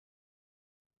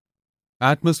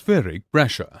Atmospheric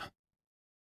pressure.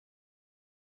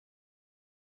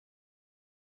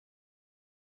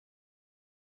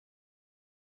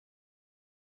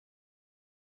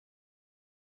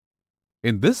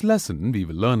 In this lesson, we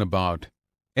will learn about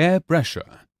air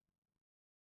pressure.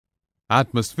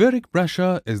 Atmospheric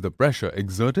pressure is the pressure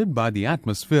exerted by the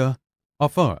atmosphere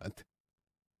of Earth.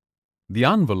 The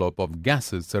envelope of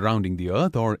gases surrounding the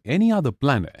Earth or any other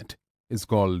planet is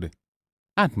called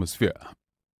atmosphere.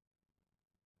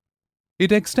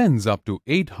 It extends up to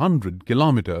 800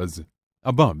 kilometers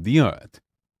above the Earth.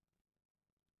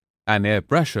 An air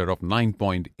pressure of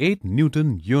 9.8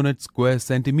 Newton unit square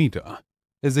centimeter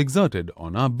is exerted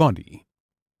on our body.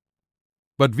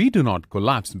 But we do not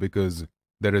collapse because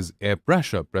there is air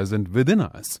pressure present within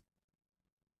us.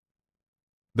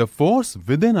 The force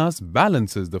within us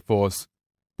balances the force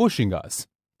pushing us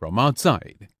from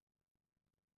outside.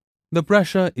 The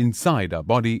pressure inside our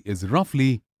body is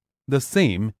roughly the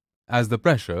same as the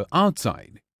pressure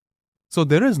outside, so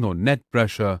there is no net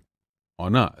pressure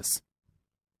on us.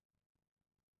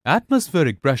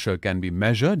 Atmospheric pressure can be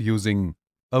measured using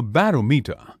a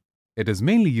barometer. It is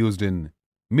mainly used in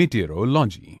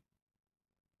meteorology.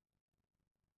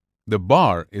 The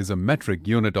bar is a metric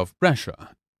unit of pressure.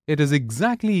 It is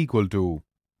exactly equal to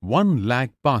 1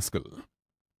 lakh Pascal.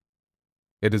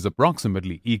 It is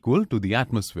approximately equal to the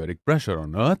atmospheric pressure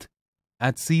on Earth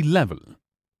at sea level.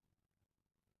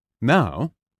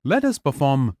 Now, let us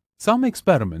perform some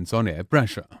experiments on air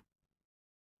pressure.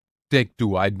 Take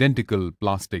two identical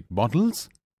plastic bottles,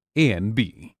 A and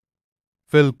B.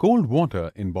 Fill cold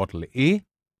water in bottle A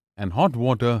and hot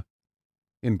water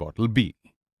in bottle B.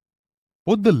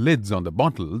 Put the lids on the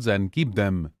bottles and keep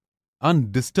them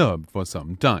undisturbed for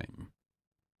some time.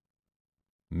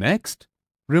 Next,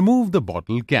 remove the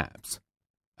bottle caps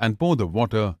and pour the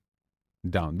water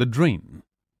down the drain.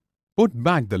 Put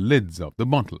back the lids of the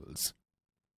bottles.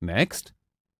 Next,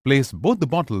 place both the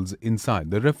bottles inside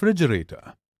the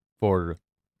refrigerator for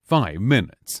 5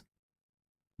 minutes.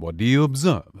 What do you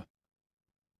observe?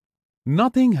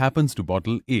 Nothing happens to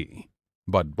bottle A,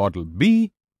 but bottle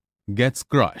B gets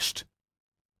crushed.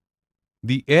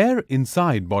 The air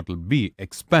inside bottle B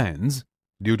expands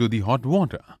due to the hot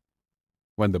water.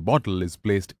 When the bottle is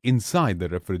placed inside the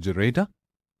refrigerator,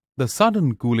 the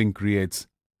sudden cooling creates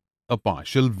a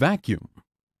partial vacuum.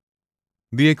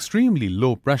 The extremely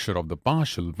low pressure of the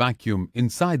partial vacuum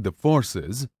inside the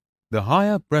forces the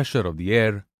higher pressure of the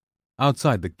air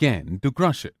outside the can to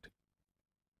crush it.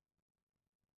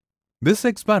 This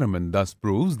experiment thus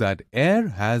proves that air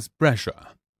has pressure.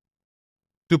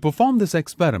 To perform this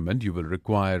experiment, you will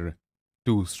require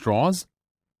 2 straws,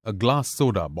 a glass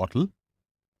soda bottle,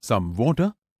 some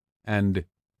water, and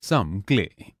some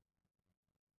clay.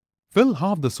 Fill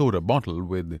half the soda bottle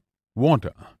with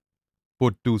water.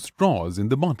 Put 2 straws in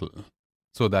the bottle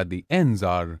so that the ends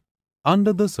are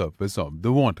under the surface of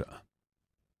the water.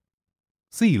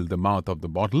 Seal the mouth of the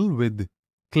bottle with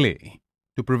clay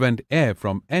to prevent air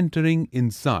from entering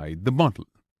inside the bottle.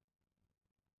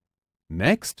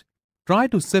 Next, try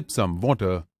to sip some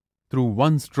water through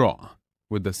one straw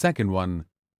with the second one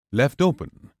left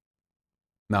open.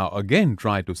 Now again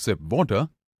try to sip water,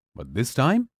 but this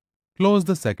time close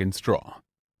the second straw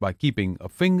by keeping a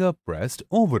finger pressed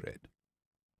over it.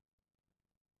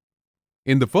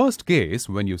 In the first case,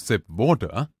 when you sip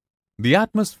water, the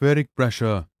atmospheric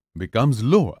pressure becomes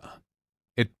lower.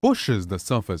 It pushes the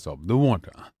surface of the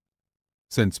water.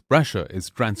 Since pressure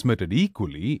is transmitted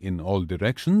equally in all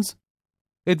directions,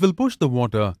 it will push the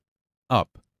water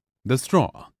up the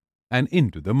straw and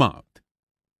into the mouth.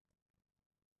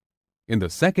 In the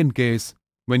second case,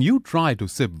 when you try to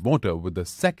sip water with the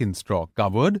second straw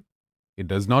covered, it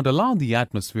does not allow the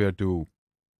atmosphere to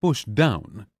push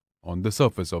down on the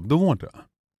surface of the water.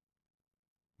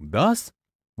 Thus,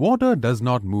 water does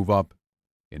not move up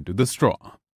into the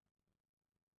straw.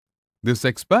 This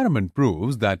experiment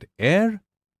proves that air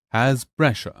has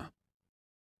pressure.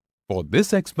 For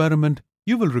this experiment,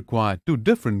 you will require 2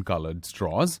 different colored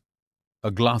straws,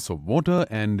 a glass of water,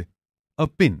 and a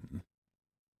pin.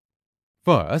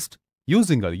 First,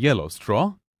 using a yellow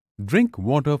straw, drink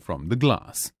water from the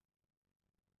glass.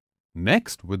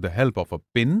 Next, with the help of a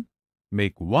pin,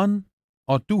 make 1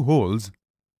 or 2 holes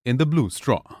in the blue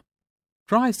straw.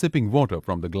 Try sipping water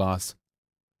from the glass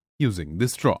using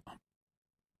this straw.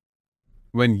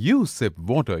 When you sip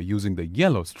water using the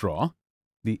yellow straw,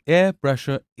 the air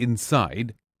pressure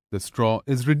inside the straw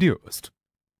is reduced.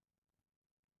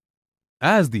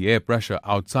 As the air pressure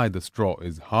outside the straw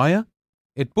is higher,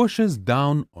 it pushes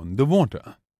down on the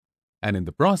water, and in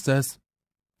the process,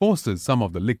 forces some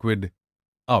of the liquid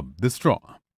up the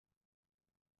straw.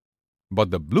 But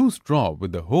the blue straw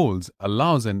with the holes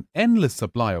allows an endless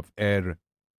supply of air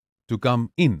to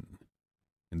come in.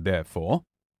 Therefore,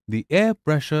 the air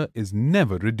pressure is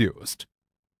never reduced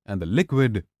and the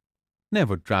liquid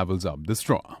never travels up the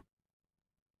straw.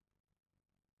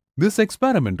 This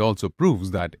experiment also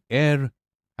proves that air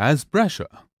has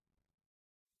pressure.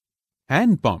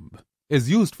 Hand pump is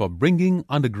used for bringing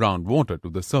underground water to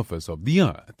the surface of the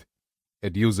earth.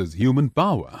 It uses human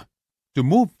power to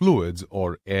move fluids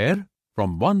or air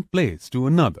from one place to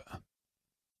another.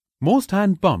 Most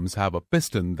hand pumps have a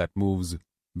piston that moves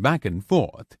back and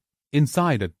forth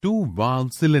inside a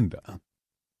two-valve cylinder.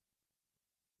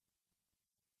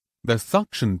 The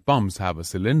suction pumps have a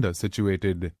cylinder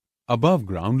situated above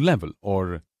ground level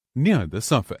or near the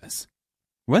surface.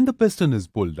 When the piston is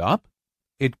pulled up,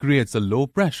 it creates a low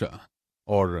pressure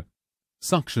or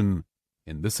suction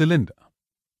in the cylinder.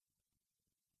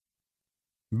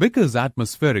 Because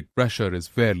atmospheric pressure is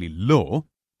fairly low,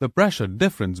 the pressure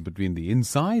difference between the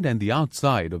inside and the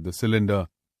outside of the cylinder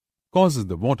causes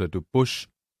the water to push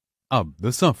up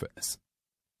the surface.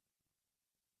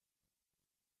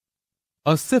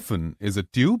 A siphon is a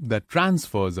tube that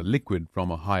transfers a liquid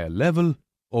from a higher level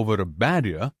over a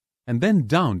barrier and then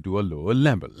down to a lower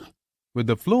level, with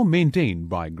the flow maintained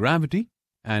by gravity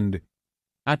and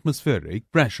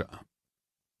atmospheric pressure.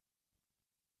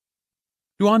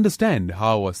 To understand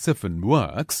how a siphon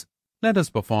works, let us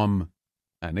perform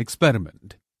an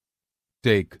experiment.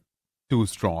 Take two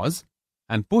straws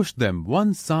and push them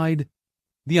one side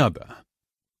the other.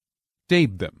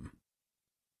 Tape them.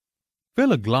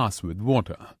 Fill a glass with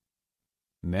water.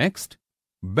 Next,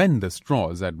 bend the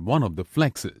straws at one of the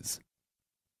flexes.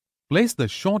 Place the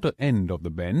shorter end of the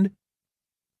bend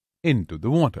into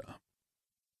the water.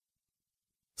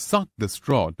 Suck the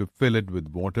straw to fill it with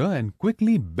water and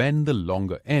quickly bend the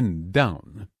longer end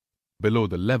down below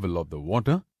the level of the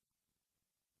water.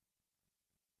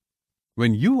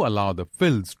 When you allow the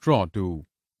filled straw to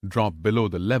drop below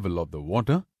the level of the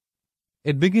water,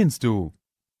 it begins to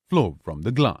flow from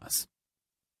the glass.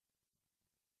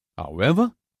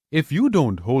 However, if you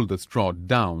don't hold the straw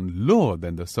down lower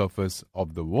than the surface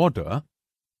of the water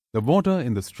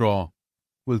in the straw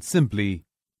will simply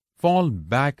fall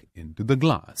back into the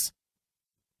glass.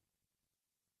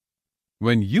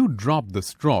 When you drop the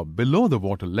straw below the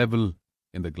water level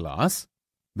in the glass,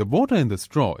 the water in the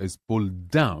straw is pulled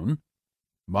down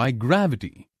by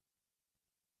gravity.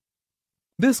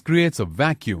 This creates a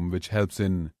vacuum which helps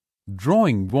in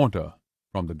drawing water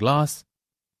from the glass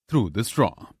through the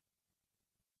straw.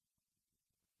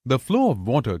 The flow of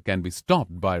water can be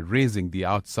stopped by raising the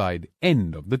outside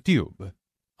end of the tube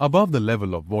above the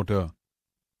level of water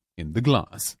in the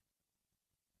glass.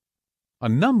 A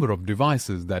number of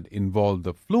devices that involve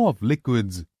the flow of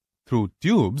liquids through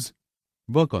tubes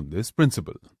work on this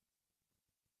principle.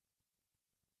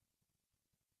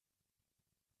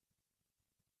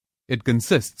 It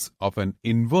consists of an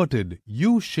inverted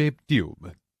U-shaped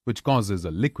tube which causes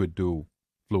a liquid to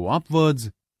flow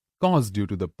upwards, caused due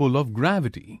to the pull of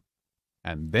gravity,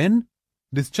 and then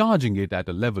discharging it at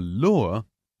a level lower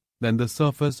than the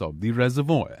surface of the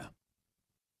reservoir.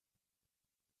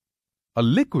 A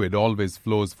liquid always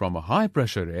flows from a high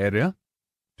pressure area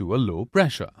to a low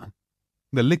pressure.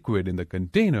 The liquid in the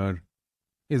container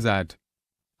is at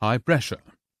high pressure.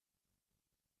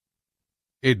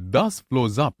 It thus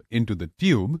flows up into the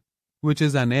tube, which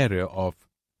is an area of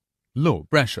low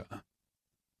pressure.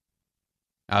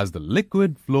 As the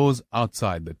liquid flows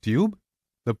outside the tube,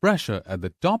 the pressure at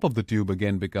the top of the tube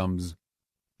again becomes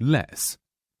less.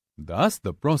 Thus,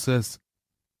 the process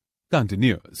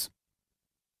continues.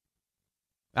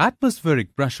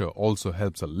 Atmospheric pressure also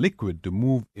helps a liquid to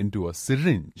move into a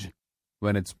syringe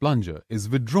when its plunger is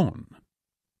withdrawn.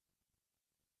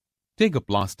 Take a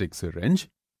plastic syringe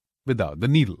without the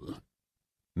needle.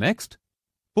 Next,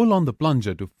 pull on the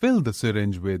plunger to fill the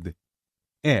syringe with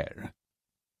air.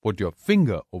 Put your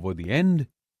finger over the end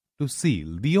to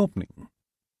seal the opening.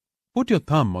 Put your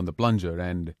thumb on the plunger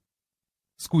and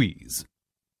squeeze.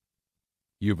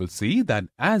 You will see that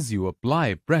as you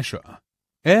apply pressure,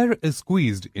 air is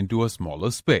squeezed into a smaller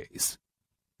space.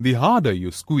 The harder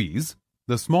you squeeze,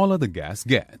 the smaller the gas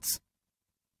gets.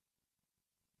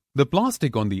 The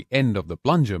plastic on the end of the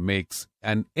plunger makes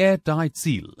an airtight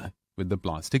seal with the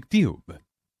plastic tube.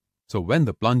 So when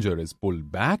the plunger is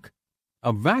pulled back,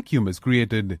 a vacuum is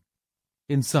created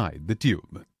inside the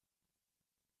tube.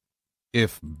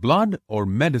 If blood or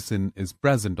medicine is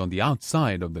present on the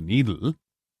outside of the needle,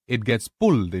 it gets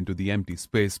pulled into the empty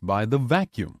space by the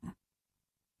vacuum.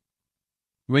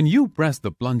 When you press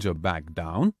the plunger back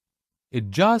down, it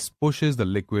just pushes the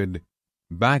liquid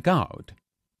back out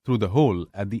through the hole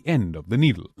at the end of the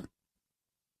needle.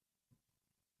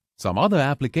 Some other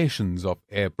applications of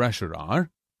air pressure are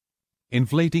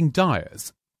inflating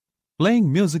tires,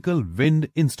 playing musical wind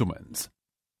instruments,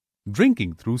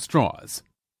 drinking through straws,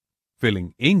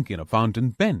 filling ink in a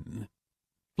fountain pen,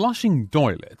 flushing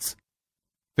toilets,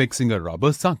 fixing a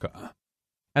rubber sucker,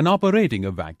 and operating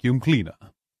a vacuum cleaner.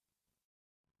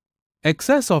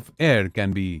 Excess of air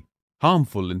can be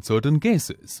harmful in certain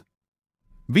cases.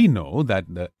 We know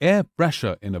that the air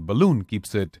pressure in a balloon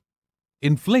keeps it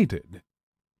inflated,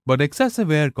 but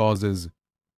excessive air causes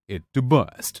it to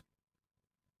burst.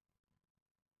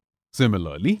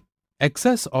 Similarly,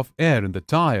 excess of air in the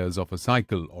tires of a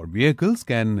cycle or vehicles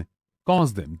can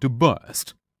cause them to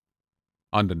burst.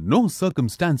 Under no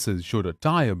circumstances should a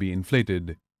tire be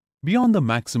inflated beyond the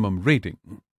maximum rating,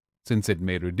 since it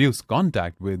may reduce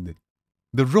contact with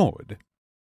the road